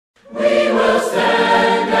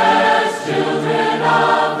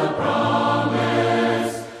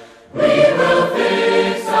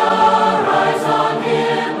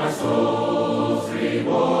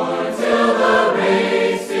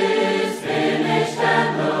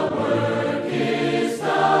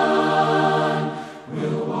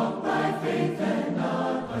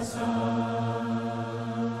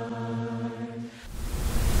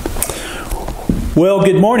Well,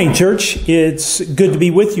 good morning, church. It's good to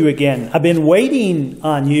be with you again. I've been waiting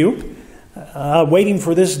on you, waiting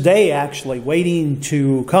for this day, actually, waiting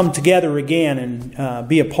to come together again and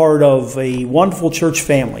be a part of a wonderful church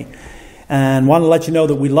family. And want to let you know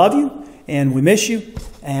that we love you and we miss you.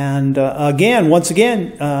 And once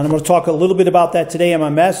again, I'm going to talk a little bit about that today in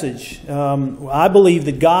my message. I believe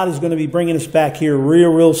that God is going to be bringing us back here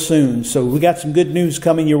real soon. So we got some good news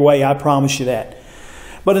coming your way, I promise you that.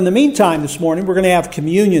 But in the meantime, this morning, we're going to have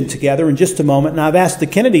communion together in just a moment. And I've asked the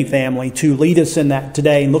Kennedy family to lead us in that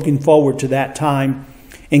today, and looking forward to that time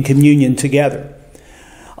in communion together.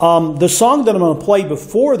 The song that I'm going to play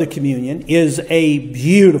before the communion is a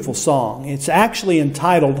beautiful song. It's actually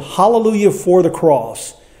entitled Hallelujah for the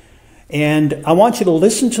Cross. And I want you to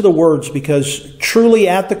listen to the words, because truly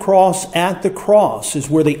at the cross is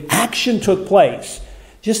where the action took place.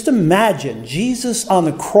 Just imagine Jesus on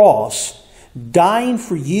the cross dying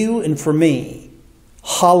for you and for me.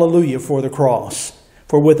 Hallelujah for the cross.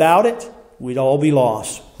 For without it, we'd all be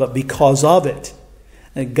lost. But because of it,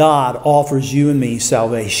 God offers you and me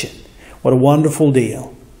salvation. What a wonderful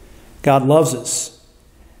deal. God loves us.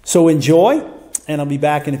 So enjoy, and I'll be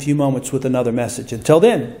back in a few moments with another message. Until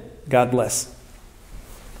then, God bless.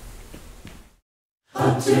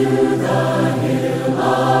 Up to the hill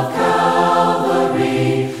of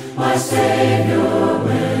Calvary, my Savior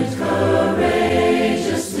went courageously,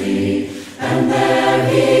 and there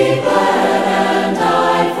He bled and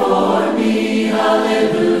died for me.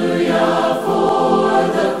 Hallelujah for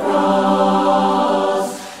the cross.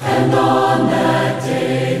 And on that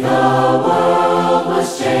day the world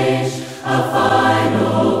was changed. A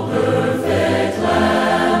final perfect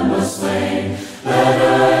Lamb was slain. Let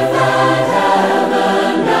earth and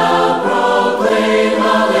heaven now proclaim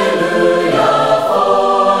hallelujah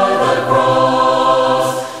for the cross.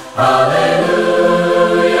 Hallelujah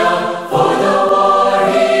for the war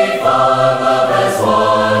He fought, love has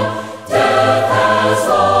won, death has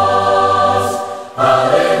lost.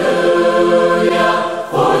 Hallelujah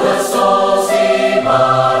for the souls He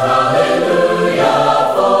bought. Hallelujah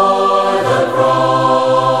for the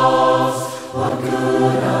cross. What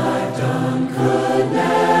good I've done could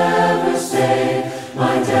never save,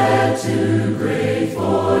 my debt too great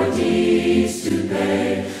for deeds to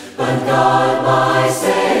pay. But God, my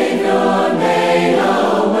Savior, made a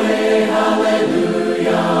way.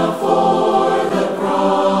 Hallelujah for the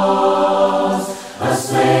cross. A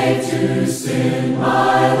slave to sin,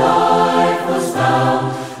 my life was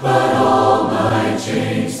bound, but all my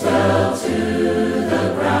chains fell to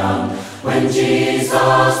the ground. When Jesus'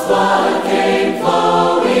 blood came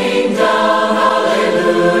flowing down,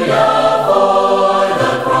 hallelujah for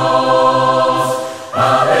the cross.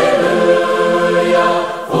 Hallelujah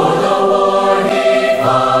for the war He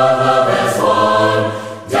fought, love has won,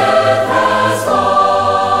 death has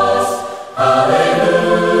lost.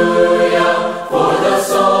 Hallelujah for the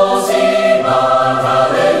souls He bought.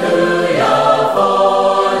 Hallelujah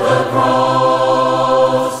for the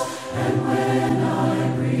cross. And when I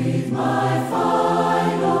breathe my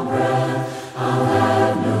final breath, I'll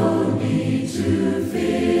have no need to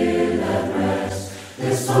fear that rest.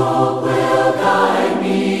 This hope will guide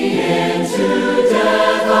me into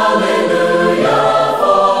death. Hallelujah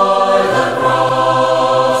for the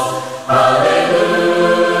cross.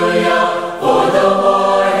 Hallelujah for the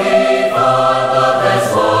war He fought, love has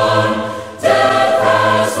won, death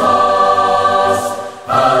has lost.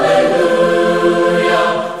 Hallelujah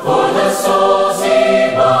for the souls He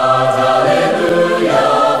bought.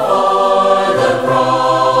 Hallelujah for the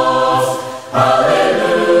cross.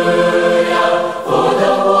 Hallelujah for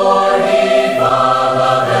the war He fought,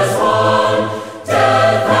 love has won,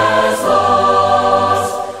 death has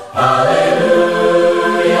lost.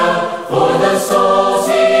 Hallelujah for the souls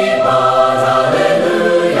He bought.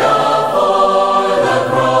 Hallelujah for the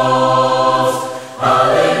cross.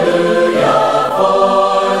 Hallelujah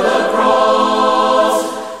for the cross.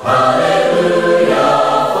 Hallelujah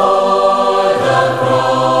for the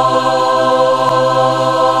cross.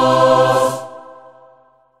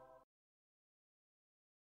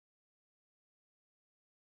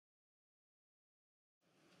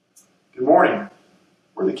 Good morning.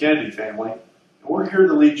 We're the Kennedy family, and we're here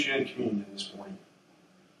to lead you in communion this morning.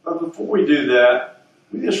 But before we do that,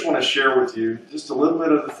 we just want to share with you just a little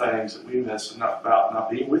bit of the things that we miss about not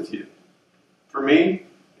being with you. For me,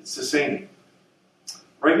 it's the singing.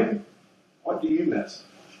 Reagan, what do you miss?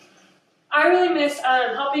 I really miss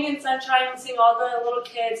helping in Sunshine and seeing all the little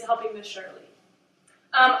kids, helping Miss Shirley.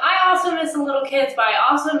 I also miss the little kids, but I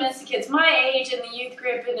also miss the kids my age in the youth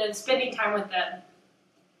group and spending time with them.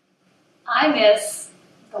 I miss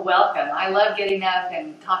the welcome. I love getting up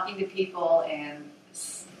and talking to people and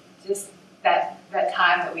just that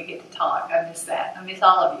time that we get to talk. I miss that. I miss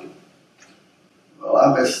all of you. Well,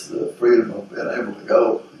 I miss the freedom of being able to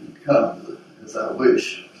go and come as I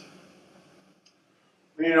wish.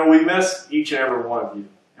 You know, we miss each and every one of you,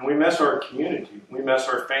 and we miss our community. We miss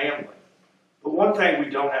our family. But one thing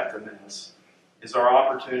we don't have to miss is our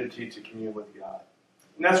opportunity to commune with God.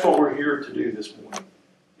 And that's what we're here to do this morning,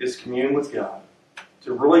 is commune with God,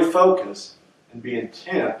 to really focus and be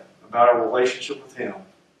intent about our relationship with Him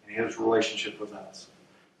and His relationship with us.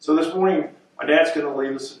 So this morning, my dad's going to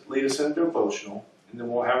lead us in a devotional, and then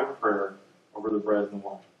we'll have a prayer over the bread and the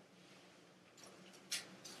wine.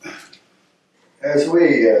 As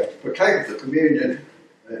we partake of the communion,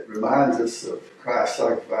 it reminds us of Christ's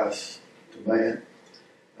sacrifice to man.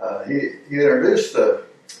 He introduced the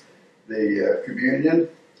communion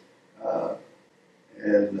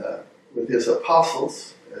and with his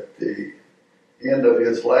apostles at the end of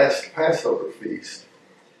his last Passover feast,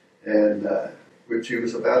 and which he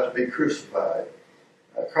was about to be crucified.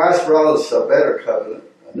 Christ brought us a better covenant,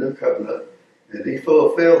 a new covenant, and he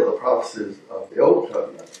fulfilled the prophecies of the old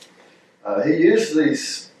covenant. He used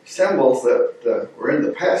these symbols that were in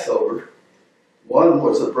the Passover. One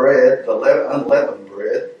was the bread, the unleavened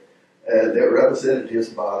bread, and it represented his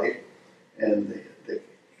body, and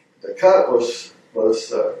the cup was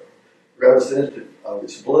representative of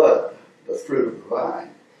his blood, the fruit of the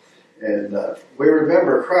vine. And we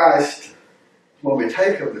remember Christ when we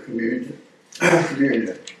take of the communion.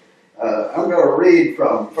 I'm going to read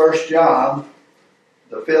from 1 John,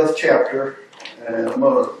 the 5th chapter, and I'm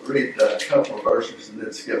going to read a couple of verses and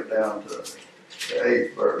then skip down to the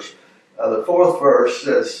 8th verse. The 4th verse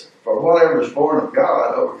says, "For whatever is born of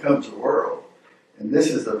God overcomes the world. And this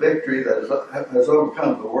is the victory that has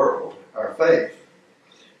overcome the world, our faith.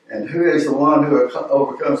 And who is the one who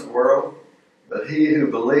overcomes the world? But he who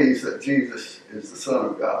believes that Jesus is the Son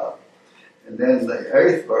of God." And then the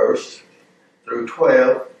 8th verse through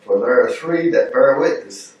 12, "For there are three that bear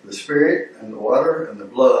witness, the Spirit and the water and the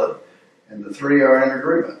blood, and the three are in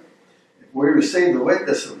agreement. If we receive the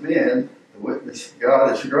witness of men, the witness of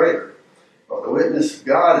God is greater. For the witness of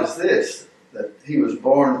God is this, that he has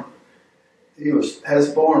borne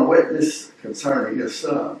witness concerning his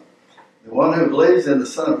Son. The one who believes in the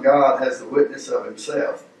Son of God has the witness of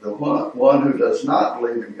himself. The one who does not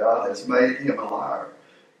believe in God has made him a liar,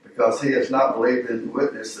 because he has not believed in the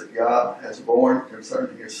witness that God has borne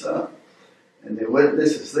concerning his Son. And the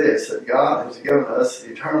witness is this, that God has given us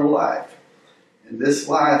eternal life, and this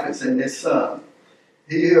life is in his Son.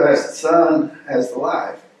 He who has the Son has the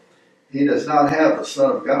life. He does not have the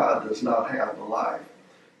Son of God, does not have the life."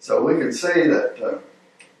 So we can see that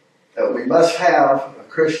we must have a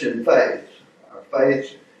Christian faith. Our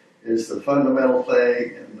faith is the fundamental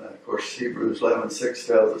thing, and of course Hebrews 11:6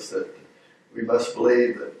 tells us that we must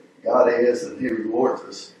believe that God is and he rewards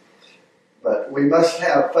us. But we must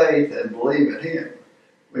have faith and believe in him.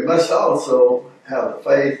 We must also have the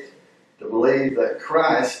faith to believe that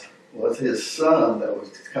Christ was his Son that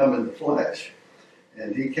was to come in the flesh.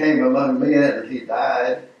 And he came among men and he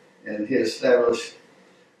died and he established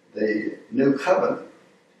the new covenant.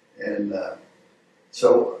 And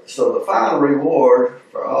so the final reward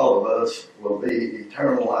for all of us will be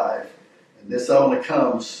eternal life. And this only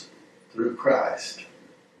comes through Christ.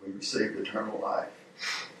 We receive eternal life.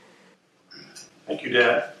 Thank you,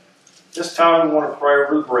 Dad. This time we want to pray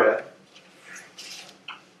over the bread.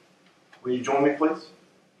 Will you join me, please?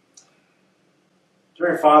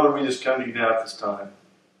 Dear Father, we just come to you now at this time.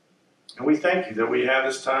 And we thank you that we have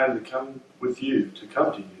this time to come with you, to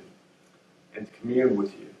come to you, and to commune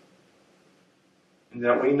with you. And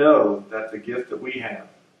that we know that the gift that we have,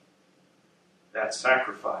 that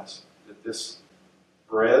sacrifice, that this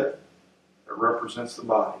bread that represents the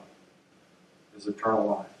body, is eternal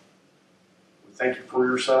life. We thank you for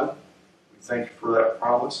your Son. We thank you for that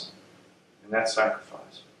promise and that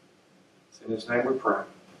sacrifice. It's in his name we pray.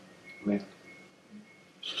 Amen.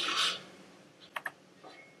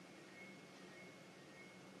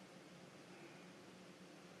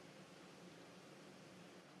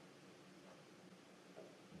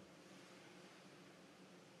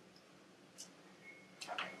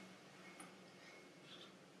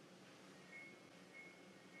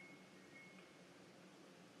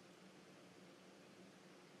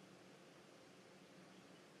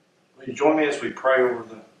 Will you join me as we pray over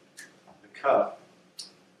the cup?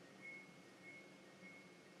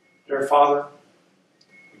 Dear Father,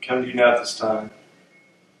 we come to you now at this time.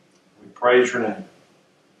 We praise your name.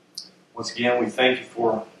 Once again, we thank you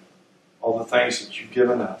for all the things that you've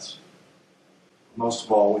given us. Most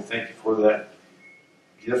of all, we thank you for that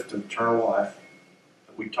gift of eternal life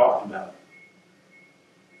that we talked about.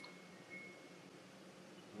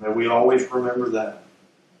 May we always remember that.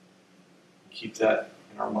 Keep that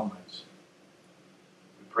in our minds.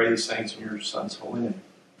 We pray these things in your Son's holy name.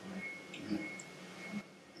 Amen.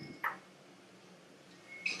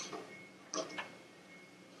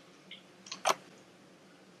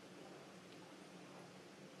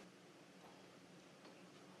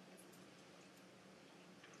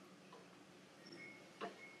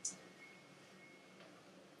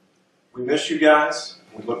 We miss you guys.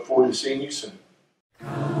 We look forward to seeing you soon.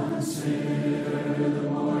 Consider the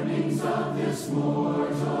mornings of this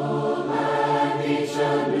mortal land, each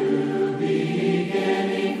a new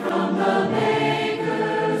beginning from the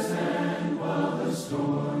Maker's hand, while the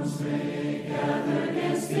storms may gather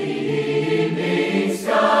against the evening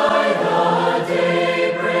sky, the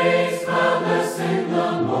day breaks cloudless in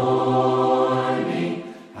the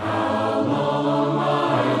morning. How long,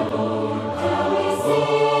 my Lord, till we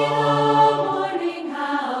see the morning?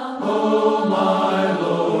 How long, my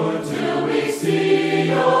Lord, till we see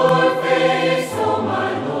your face, oh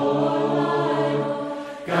my Lord.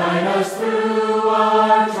 Guide us through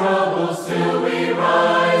our troubles till we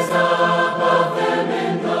rise above them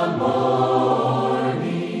in the morning.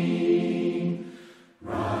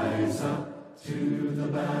 Rise up to the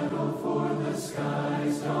battle, for the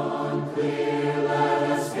skies dawn clear. Let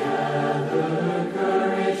us gather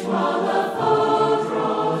courage while the foe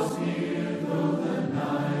draws near. Though the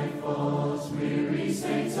night falls, weary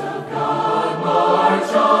saints of God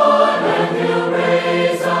march on, and He'll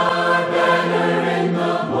raise our banner in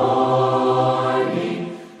the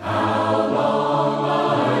morning. How long,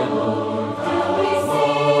 my Lord, till we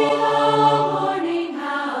see the morning?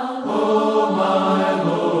 How long, my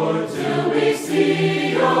Lord, till we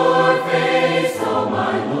see your face, oh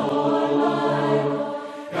my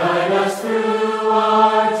Lord. Guide us through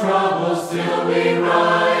our troubles till we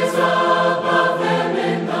rise above them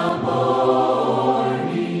in the morning.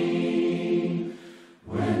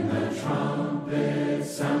 When the trumpet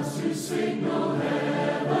sounds to signal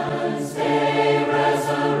heaven's day,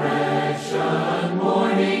 resurrection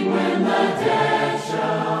morning, when the dead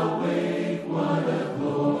shall wake, what a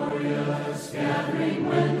glorious gathering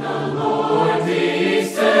when the Lord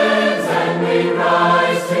descends and we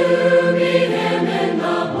rise to meet Him in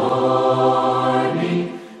the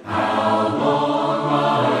morning. How long,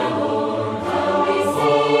 my Lord, till we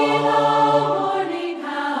see the morning?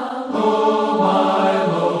 How long, my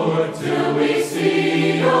Lord, till we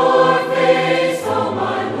see your face, oh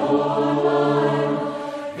my Lord.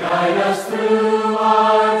 Guide us through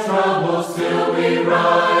our troubles till we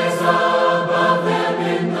rise above them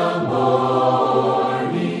in the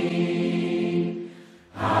morning.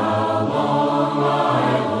 How long,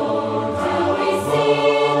 my Lord, till we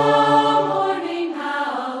see the morning?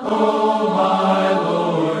 How long, my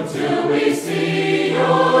Lord, till we see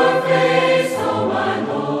your face, oh my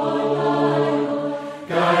Lord.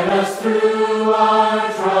 Guide us through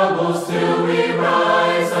our troubles till we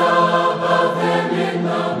rise above them in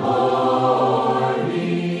the morning.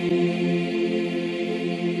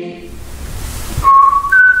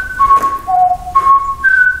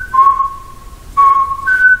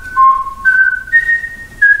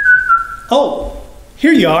 Oh,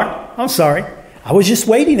 here you are. I'm sorry. I was just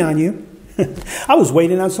waiting on you. I was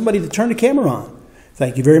waiting on somebody to turn the camera on.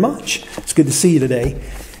 Thank you very much. It's good to see you today.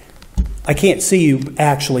 I can't see you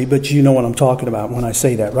actually, but you know what I'm talking about when I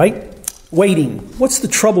say that, right? Waiting. What's the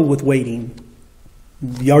trouble with waiting?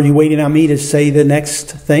 Are you waiting on me to say the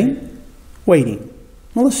next thing? Waiting.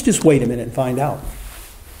 Well, let's just wait a minute and find out.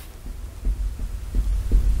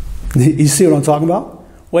 You see what I'm talking about?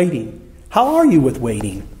 Waiting. How are you with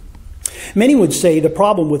waiting? Many would say the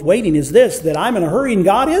problem with waiting is this, that I'm in a hurry and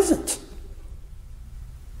God isn't.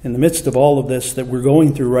 In the midst of all of this that we're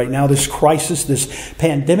going through right now, this crisis, this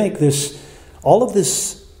pandemic, all of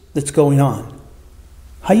this that's going on,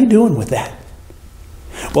 how you doing with that?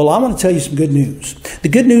 Well, I want to tell you some good news. The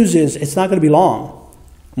good news is it's not going to be long.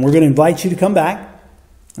 And we're going to invite you to come back,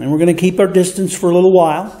 and we're going to keep our distance for a little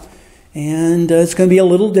while, and it's going to be a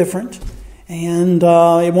little different, and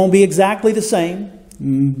it won't be exactly the same,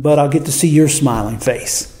 but I'll get to see your smiling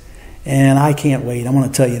face, and I can't wait. I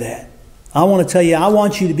want to tell you that. I want to tell you, I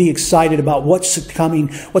want you to be excited about what's coming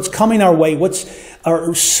our way, what's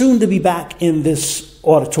soon to be back in this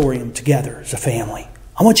auditorium together as a family.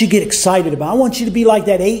 I want you to get excited about it. I want you to be like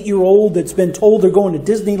that 8-year-old that's been told they're going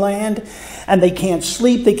to Disneyland and they can't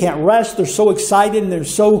sleep, they can't rest, they're so excited and they're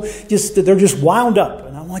just wound up.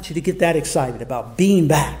 And I want you to get that excited about being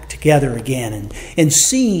back together again and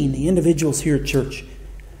seeing the individuals here at church.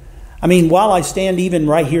 I mean, while I stand even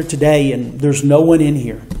right here today and there's no one in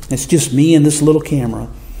here, it's just me and this little camera.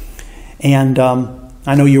 And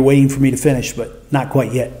I know you're waiting for me to finish, but not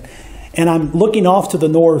quite yet. And I'm looking off to the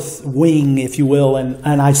north wing, if you will,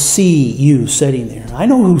 and I see you sitting there. I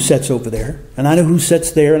know who sits over there, and I know who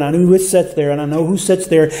sits there, and I know who sits there, and I know who sits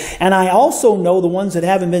there. And I also know the ones that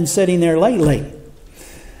haven't been sitting there lately.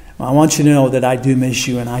 Well, I want you to know that I do miss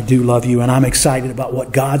you, and I do love you, and I'm excited about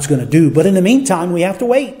what God's going to do. But in the meantime, we have to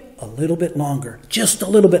wait a little bit longer, just a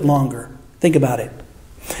little bit longer. Think about it.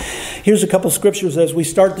 Here's a couple scriptures as we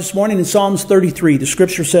start this morning. In Psalms 33, the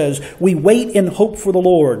scripture says, "We wait in hope for the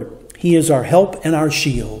Lord. He is our help and our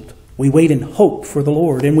shield." We wait in hope for the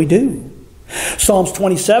Lord, and we do. Psalms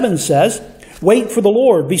 27 says, "Wait for the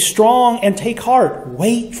Lord. Be strong and take heart."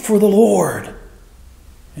 Wait for the Lord.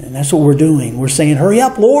 And that's what we're doing. We're saying, "Hurry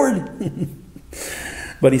up, Lord."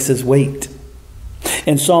 But he says, wait.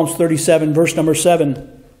 In Psalms 37, verse number 7,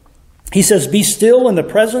 he says, "Be still in the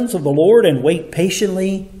presence of the Lord and wait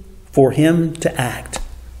patiently for him to act."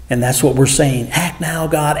 And that's what we're saying. Act now,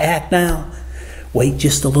 God, act now. Wait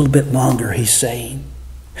just a little bit longer, he's saying.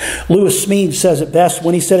 Lewis Smead says it best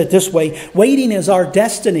when he said it this way: waiting is our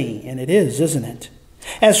destiny. And it is, isn't it?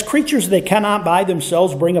 As creatures, they cannot by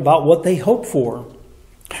themselves bring about what they hope for.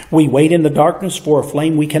 We wait in the darkness for a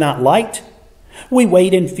flame we cannot light. We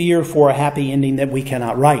wait in fear for a happy ending that we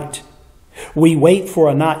cannot write. We wait for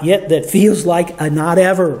a not yet that feels like a not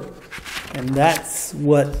ever. And that's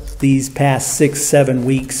what these past 6-7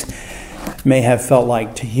 weeks may have felt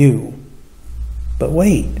like to you. But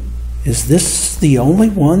wait, is this the only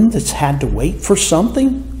one that's had to wait for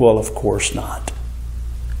something? Well, of course not.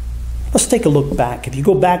 Let's take a look back. If you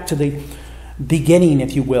go back to the beginning,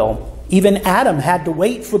 if you will, even Adam had to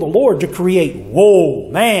wait for the Lord to create,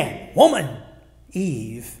 man, woman,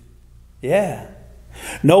 Eve. Yeah.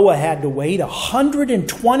 Noah had to wait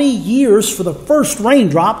 120 years for the first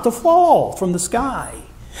raindrop to fall from the sky.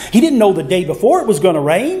 He didn't know the day before it was going to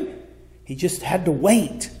rain. He just had to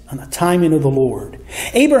wait on the timing of the Lord.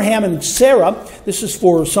 Abraham and Sarah, this is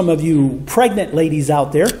for some of you pregnant ladies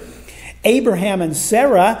out there. Abraham and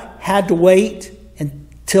Sarah had to wait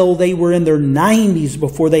until they were in their 90s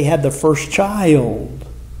before they had the first child.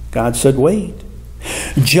 God said, wait.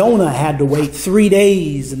 Jonah had to wait 3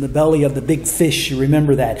 days in the belly of the big fish. You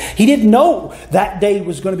remember that. He didn't know that day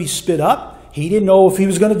was going to be spit up. He didn't know if he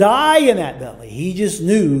was going to die in that belly. He just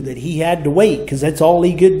knew that he had to wait because that's all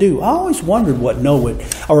he could do. I always wondered what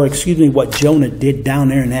what Jonah did down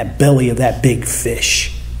there in that belly of that big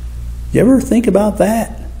fish. You ever think about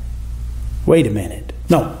that? Wait a minute.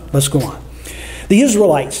 No, let's go on. The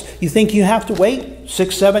Israelites, you think you have to wait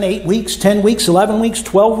 6, 7, 8 weeks, 10 weeks, 11 weeks,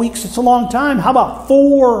 12 weeks? It's a long time. How about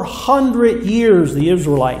 400 years the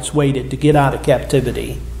Israelites waited to get out of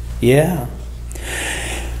captivity? Yeah.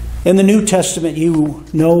 In the New Testament, you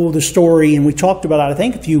know the story, and we talked about it, I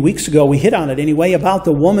think, a few weeks ago. We hit on it anyway, about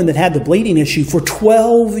the woman that had the bleeding issue. For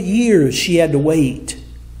 12 years, she had to wait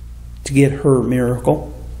to get her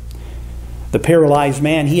miracle. The paralyzed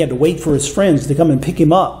man, he had to wait for his friends to come and pick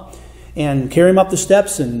him up and carry him up the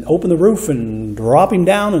steps and open the roof and drop him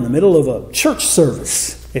down in the middle of a church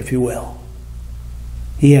service, if you will.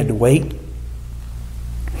 He had to wait.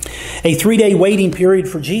 A 3-day waiting period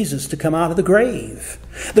for Jesus to come out of the grave.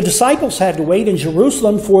 The disciples had to wait in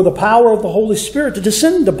Jerusalem for the power of the Holy Spirit to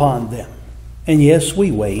descend upon them. And yes,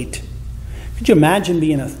 we wait. Could you imagine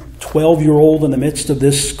being a 12-year-old in the midst of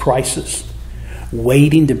this crisis,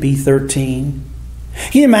 waiting to be 13?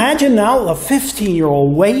 Can you imagine now a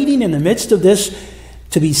 15-year-old waiting in the midst of this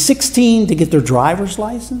to be 16 to get their driver's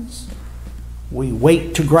license? We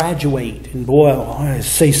wait to graduate. And boy, I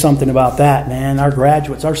say something about that, man. Our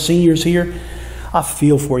graduates, our seniors here, I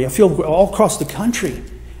feel for you. I feel all across the country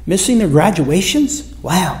missing their graduations.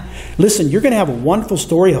 Wow. Listen, you're going to have a wonderful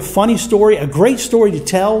story, a funny story, a great story to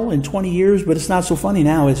tell in 20 years, but it's not so funny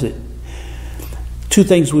now, is it? 2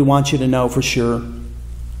 things we want you to know for sure.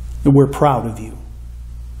 That we're proud of you.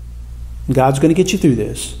 God's going to get you through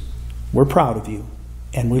this. We're proud of you,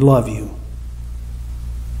 and we love you.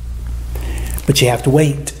 But you have to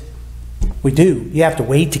wait. We do. You have to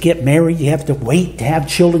wait to get married. You have to wait to have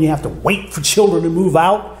children. You have to wait for children to move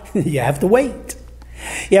out. You have to wait.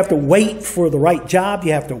 You have to wait for the right job.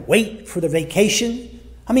 You have to wait for the vacation.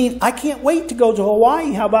 I mean, I can't wait to go to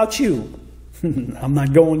Hawaii. How about you? I'm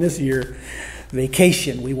not going this year.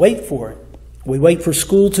 Vacation. We wait for it. We wait for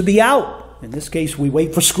school to be out. In this case, we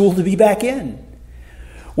wait for school to be back in.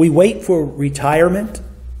 We wait for retirement.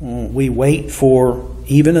 We wait for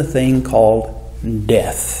even a thing called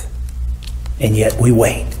death. And yet we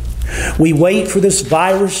wait. We wait for this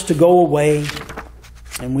virus to go away,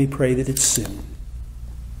 and we pray that it's soon.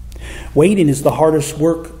 Waiting is the hardest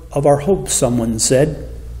work of our hope, someone said,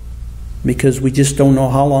 because we just don't know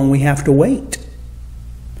how long we have to wait.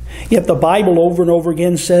 Yet the Bible over and over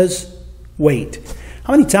again says, wait.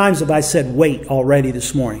 How many times have I said wait already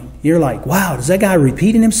this morning? You're like, wow, is that guy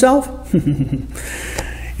repeating himself?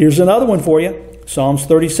 Here's another one for you. Psalms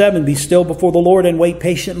 37, be still before the Lord and wait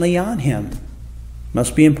patiently on Him.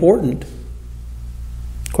 Must be important.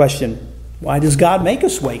 Question, why does God make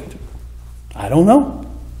us wait? I don't know.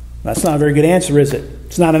 That's not a very good answer, is it?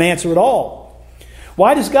 It's not an answer at all.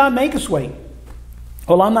 Why does God make us wait?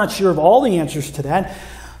 Well, I'm not sure of all the answers to that,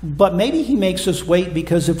 but maybe He makes us wait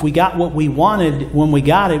because if we got what we wanted when we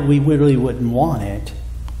got it, we really wouldn't want it.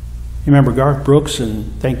 You remember Garth Brooks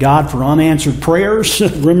and thank God for unanswered prayers?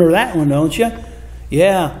 Remember that one, don't you?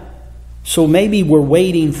 Yeah. So maybe we're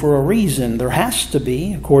waiting for a reason. There has to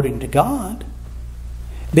be, according to God.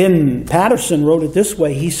 Ben Patterson wrote it this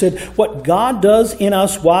way. He said, what God does in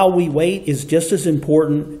us while we wait is just as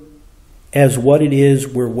important as what it is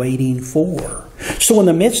we're waiting for. So in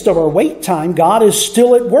the midst of our wait time, God is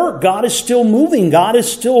still at work. God is still moving. God is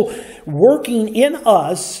still working in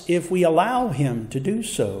us if we allow Him to do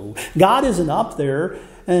so. God isn't up there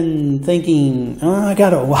and thinking, how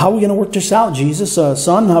are we going to work this out, Jesus?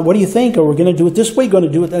 Son, what do you think? Are we going to do it this way? Going to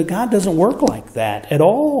do it? God doesn't work like that at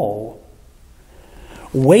all.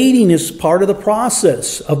 Waiting is part of the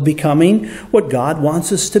process of becoming what God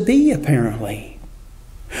wants us to be, apparently.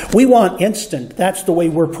 We want instant. That's the way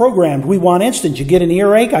we're programmed. We want instant. You get an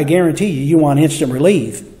earache, I guarantee you want instant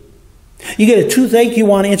relief. You get a toothache, you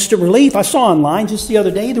want instant relief. I saw online just the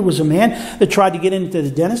other day, there was a man that tried to get into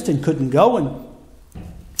the dentist and couldn't go.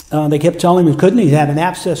 And they kept telling him he couldn't. He had an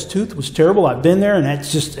abscessed tooth. It was terrible. I've been there, and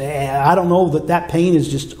that's just, I don't know, that pain is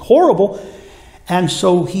just horrible. And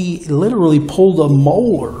so he literally pulled a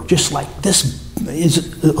molar just like this.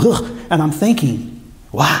 And I'm thinking,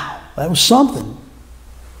 wow, that was something.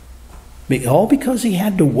 All because he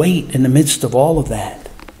had to wait in the midst of all of that.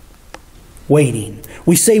 Waiting.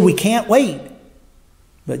 We say we can't wait.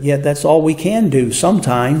 But yet that's all we can do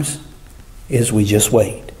sometimes is we just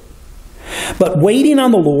wait. But waiting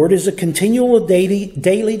on the Lord is a continual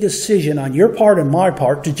daily decision on your part and my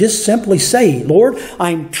part to just simply say, Lord,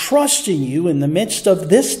 I'm trusting you in the midst of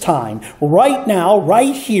this time. Right now,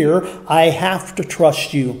 right here, I have to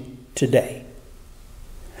trust you today.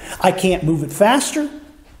 I can't move it faster.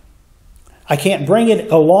 I can't bring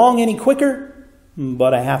it along any quicker,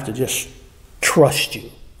 but I have to just trust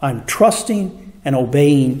you. I'm trusting and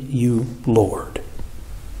obeying you, Lord.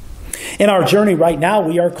 In our journey right now,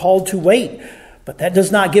 we are called to wait, but that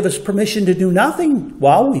does not give us permission to do nothing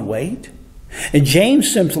while we wait. And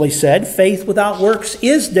James simply said, faith without works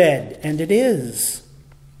is dead, and it is.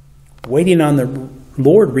 Waiting on the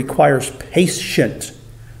Lord requires patient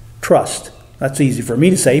trust. That's easy for me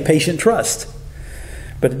to say, patient trust.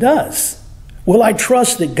 But it does. Will I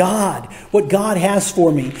trust that God, what God has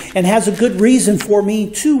for me, and has a good reason for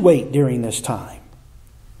me to wait during this time?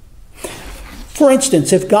 For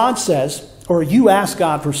instance, if God says, or you ask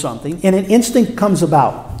God for something, and an instant comes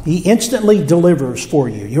about, He instantly delivers for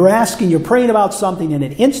you. You're asking, you're praying about something, and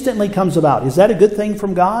it instantly comes about. Is that a good thing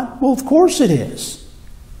from God? Well, of course it is.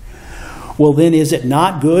 Well, then is it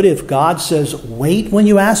not good if God says, wait when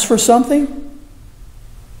you ask for something?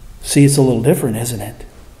 See, it's a little different, isn't it?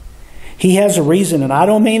 He has a reason, and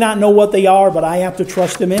I may not know what they are, but I have to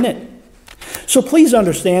trust Him in it. So please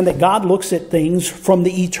understand that God looks at things from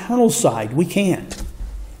the eternal side. We can't.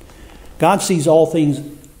 God sees all things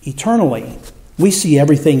eternally. We see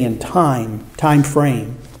everything in time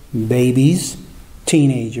frame. Babies,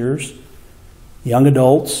 teenagers, young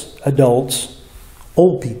adults,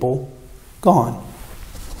 old people, gone.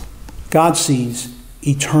 God sees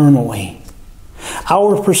eternally.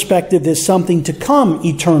 Our perspective is something to come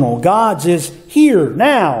eternal. God's is here,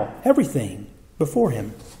 now, everything before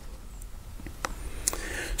Him.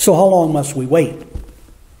 So how long must we wait?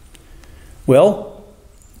 Well,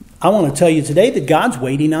 I want to tell you today that God's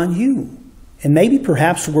waiting on you. And maybe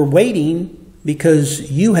perhaps we're waiting because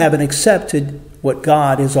you haven't accepted what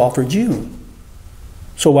God has offered you.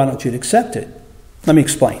 So why don't you accept it? Let me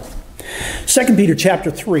explain. 2 Peter chapter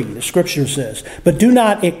 3, the scripture says, but do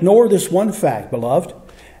not ignore this one fact, beloved,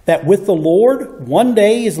 that with the Lord, one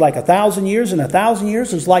day is like 1,000 years, and 1,000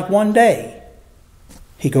 years is like one day.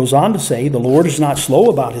 He goes on to say, the Lord is not slow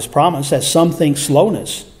about His promise, as some think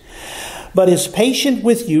slowness, but is patient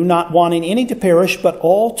with you, not wanting any to perish, but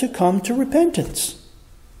all to come to repentance.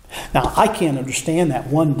 Now, I can't understand that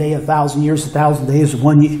 1 day, 1,000 years, 1,000 days,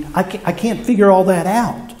 1 year. I can't figure all that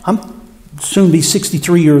out. I'm soon be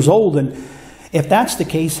 63 years old, and if that's the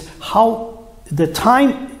case, how the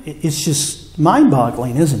time is just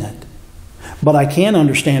mind-boggling, isn't it? But I can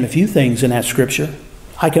understand a few things in that scripture.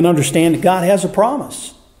 I can understand that God has a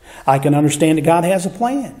promise. I can understand that God has a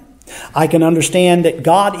plan. I can understand that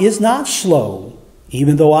God is not slow,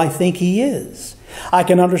 even though I think He is. I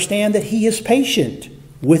can understand that He is patient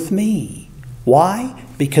with me. Why?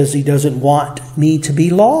 Because He doesn't want me to be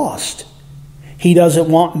lost. He doesn't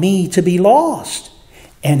want me to be lost.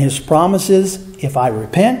 And His promise is, if I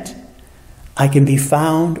repent, I can be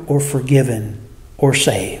found or forgiven or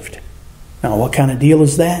saved. Now, what kind of deal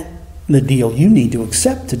is that? The deal you need to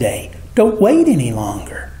accept today. Don't wait any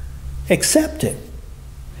longer. Accept it.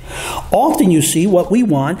 Often you see what we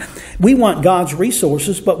want God's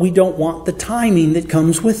resources, but we don't want the timing that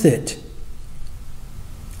comes with it.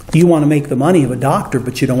 You want to make the money of a doctor,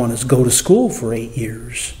 but you don't want to go to school for 8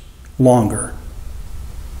 years longer.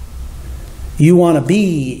 You want to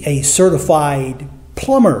be a certified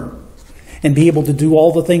plumber and be able to do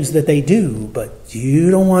all the things that they do, but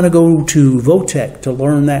you don't want to go to Votech to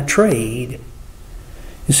learn that trade.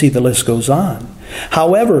 You see, the list goes on.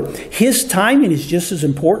 However, His timing is just as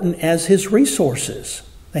important as His resources.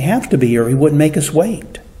 They have to be, or He wouldn't make us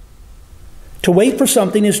wait. To wait for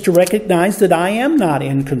something is to recognize that I am not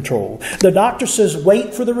in control. The doctor says,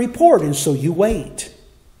 wait for the report, and so you wait.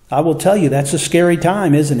 I will tell you, that's a scary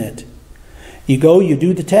time, isn't it? You go, you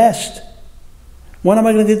do the test. When am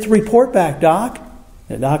I going to get the report back, Doc?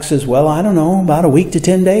 The doc says, well, I don't know, about a week to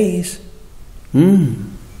 10 days.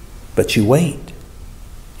 But you wait.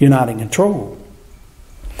 You're not in control.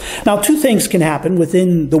 Now, two things can happen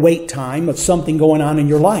within the wait time of something going on in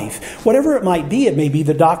your life. Whatever it might be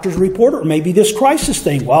the doctor's report, or it may be this crisis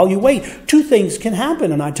thing while you wait. Two things can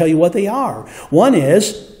happen, and I tell you what they are. One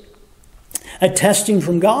is a testing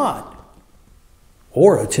from God,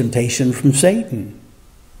 or a temptation from Satan.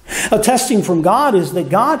 A testing from God is that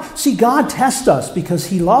God tests us because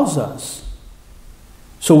He loves us.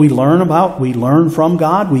 So we learn from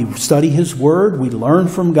God, we study His Word, we learn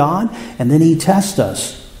from God, and then He tests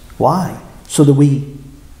us. Why? So that we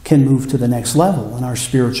can move to the next level in our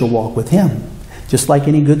spiritual walk with Him. Just like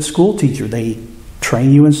any good school teacher, they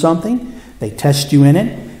train you in something, they test you in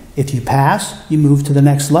it. If you pass, you move to the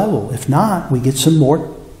next level. If not, we get some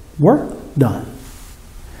more work done.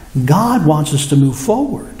 God wants us to move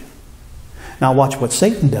forward. Now watch what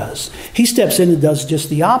Satan does. He steps in and does just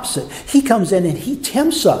the opposite. He comes in and he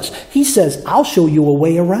tempts us. He says, I'll show you a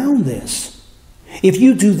way around this. If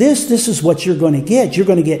you do this, this is what you're going to get. You're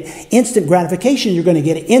going to get instant gratification. You're going to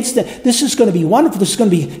get instant. This is going to be wonderful. This is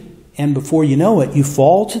going to be... And before you know it, you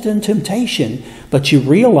fall to the temptation. But you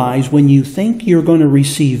realize when you think you're going to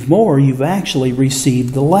receive more, you've actually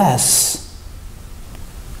received less.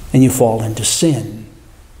 And you fall into sin.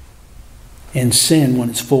 And sin, when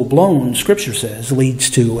it's full-blown, Scripture says, leads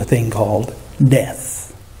to a thing called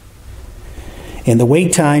death. In the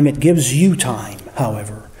wait time, it gives you time,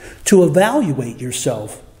 however, to evaluate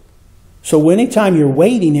yourself. So anytime you're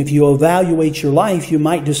waiting, if you evaluate your life, you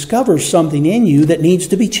might discover something in you that needs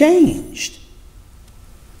to be changed.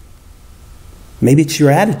 Maybe it's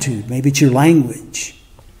your attitude. Maybe it's your language.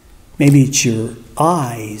 Maybe it's your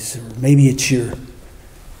eyes. Or maybe it's your...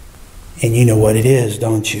 And you know what it is,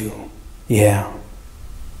 don't you? Yeah.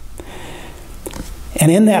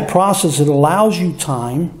 And in that process, it allows you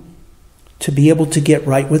time to be able to get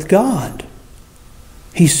right with God.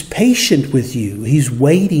 He's patient with you. He's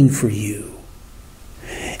waiting for you.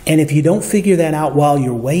 And if you don't figure that out while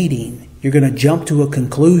you're waiting, you're going to jump to a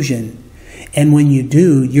conclusion. And when you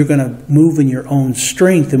do, you're going to move in your own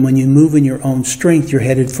strength. And when you move in your own strength, you're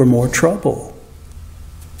headed for more trouble.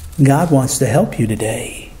 God wants to help you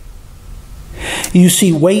today. You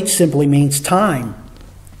see, wait simply means time.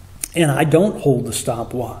 And I don't hold the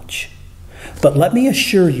stopwatch. But let me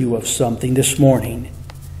assure you of something this morning.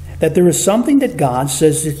 That there is something that God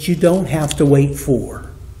says that you don't have to wait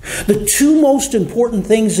for. The two most important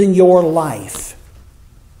things in your life.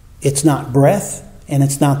 It's not breath and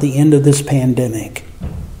it's not the end of this pandemic.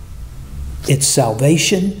 It's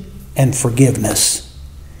salvation and forgiveness.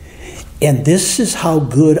 And this is how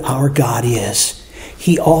good our God is.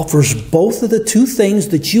 He offers both of the two things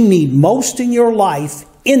that you need most in your life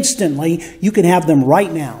instantly. You can have them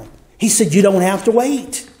right now. He said you don't have to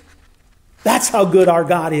wait. That's how good our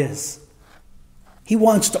God is. He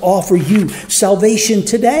wants to offer you salvation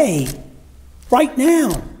today, right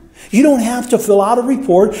now. You don't have to fill out a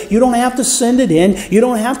report. You don't have to send it in. You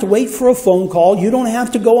don't have to wait for a phone call. You don't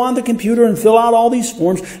have to go on the computer and fill out all these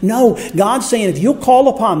forms. No, God's saying, if you'll call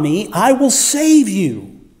upon me, I will save you.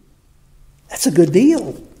 That's a good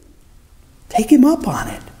deal. Take Him up on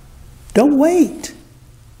it. Don't wait.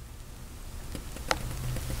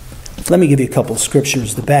 Let me give you a couple of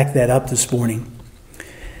scriptures to back that up this morning.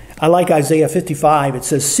 I like Isaiah 55. It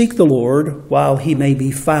says, seek the Lord while He may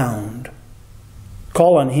be found.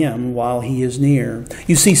 Call on Him while He is near.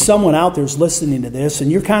 You see, someone out there is listening to this,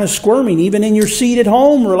 and you're kind of squirming, even in your seat at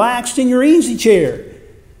home, relaxed in your easy chair.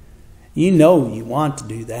 You know you want to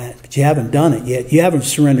do that, but you haven't done it yet. You haven't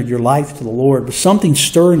surrendered your life to the Lord, but something's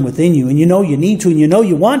stirring within you, and you know you need to, and you know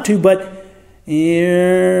you want to, but you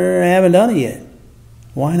haven't done it yet.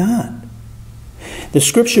 Why not? The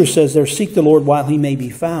Scripture says there, seek the Lord while He may be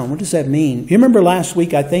found. What does that mean? You remember last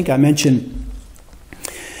week, I think I mentioned,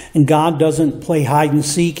 and God doesn't play hide and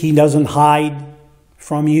seek. He doesn't hide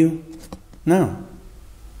from you. No.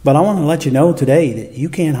 But I want to let you know today that you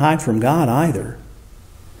can't hide from God either.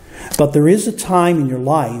 But there is a time in your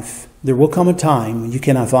life, there will come a time when you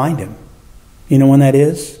cannot find Him. You know when that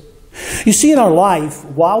is? You see, in our life,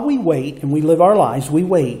 while we wait and we live our lives, we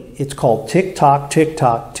wait. It's called tick-tock,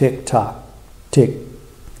 tick-tock, tick-tock, tick.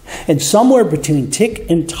 And somewhere between tick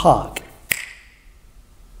and tock,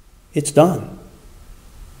 it's done.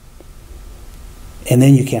 And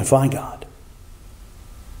then you can't find God.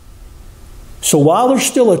 So while there's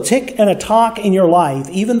still a tick and a tock in your life,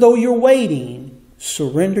 even though you're waiting,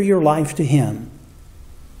 surrender your life to Him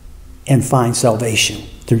and find salvation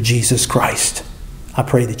through Jesus Christ. I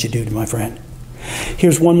pray that you do, my friend.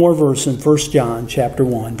 Here's one more verse in 1 John chapter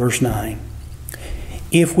 1, verse 9.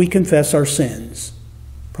 If we confess our sins,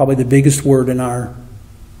 probably the biggest word in our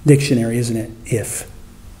dictionary, isn't it? If.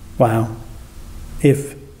 Wow.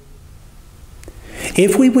 If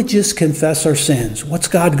we would just confess our sins, what's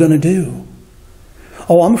God going to do?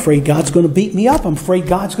 Oh, I'm afraid God's going to beat me up. I'm afraid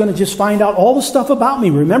God's going to just find out all the stuff about me.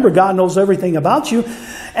 Remember, God knows everything about you.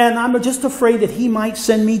 And I'm just afraid that He might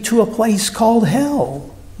send me to a place called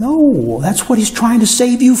hell. No, that's what He's trying to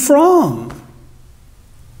save you from.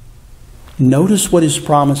 Notice what His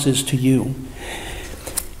promise is to you.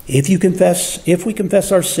 If we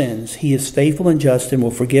confess our sins, He is faithful and just and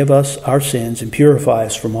will forgive us our sins and purify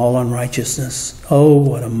us from all unrighteousness. Oh,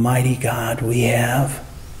 what a mighty God we have.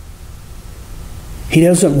 He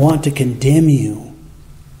doesn't want to condemn you.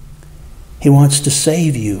 He wants to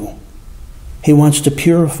save you. He wants to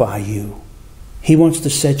purify you. He wants to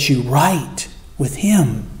set you right with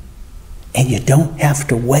Him. And you don't have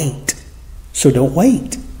to wait. So don't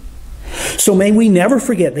wait. So may we never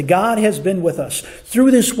forget that God has been with us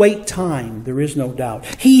through this wait time. There is no doubt.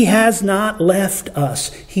 He has not left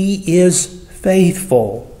us. He is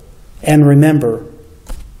faithful. And remember,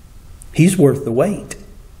 He's worth the wait.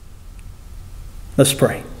 Let's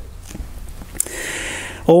pray.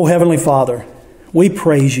 Oh, Heavenly Father, we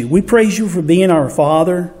praise You. We praise You for being our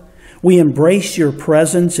Father. We embrace Your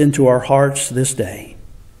presence into our hearts this day.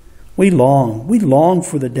 We long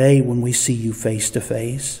for the day when we see You face to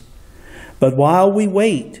face. But while we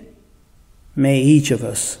wait, may each of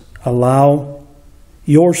us allow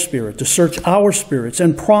Your Spirit to search our spirits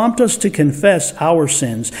and prompt us to confess our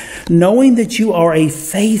sins, knowing that You are a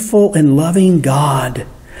faithful and loving God,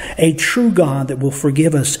 a true God that will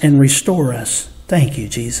forgive us and restore us. Thank You,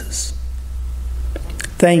 Jesus.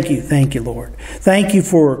 Thank You, Lord. Thank You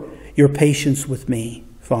for Your patience with me,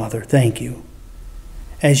 Father. Thank You.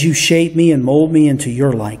 As You shape me and mold me into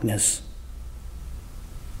Your likeness.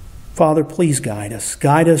 Father, please guide us.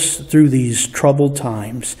 Guide us through these troubled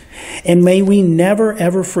times. And may we never,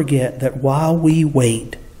 ever forget that while we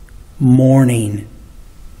wait, morning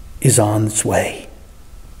is on its way.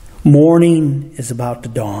 Morning is about to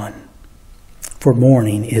dawn, for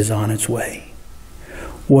morning is on its way.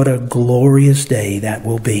 What a glorious day that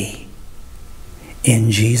will be.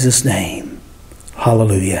 In Jesus' name,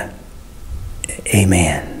 hallelujah.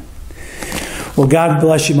 Amen. Well, God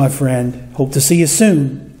bless you, my friend. Hope to see you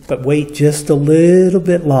soon. But wait just a little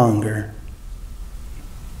bit longer.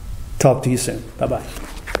 Talk to you soon. Bye-bye.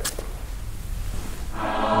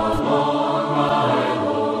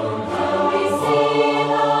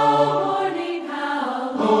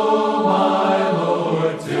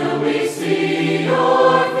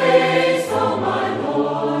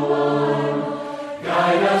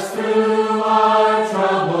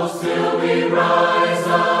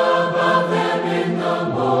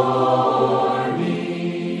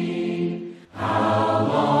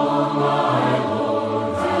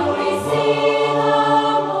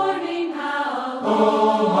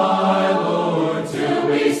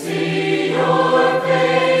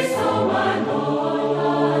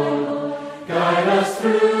 Guide us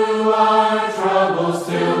through our troubles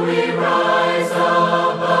till we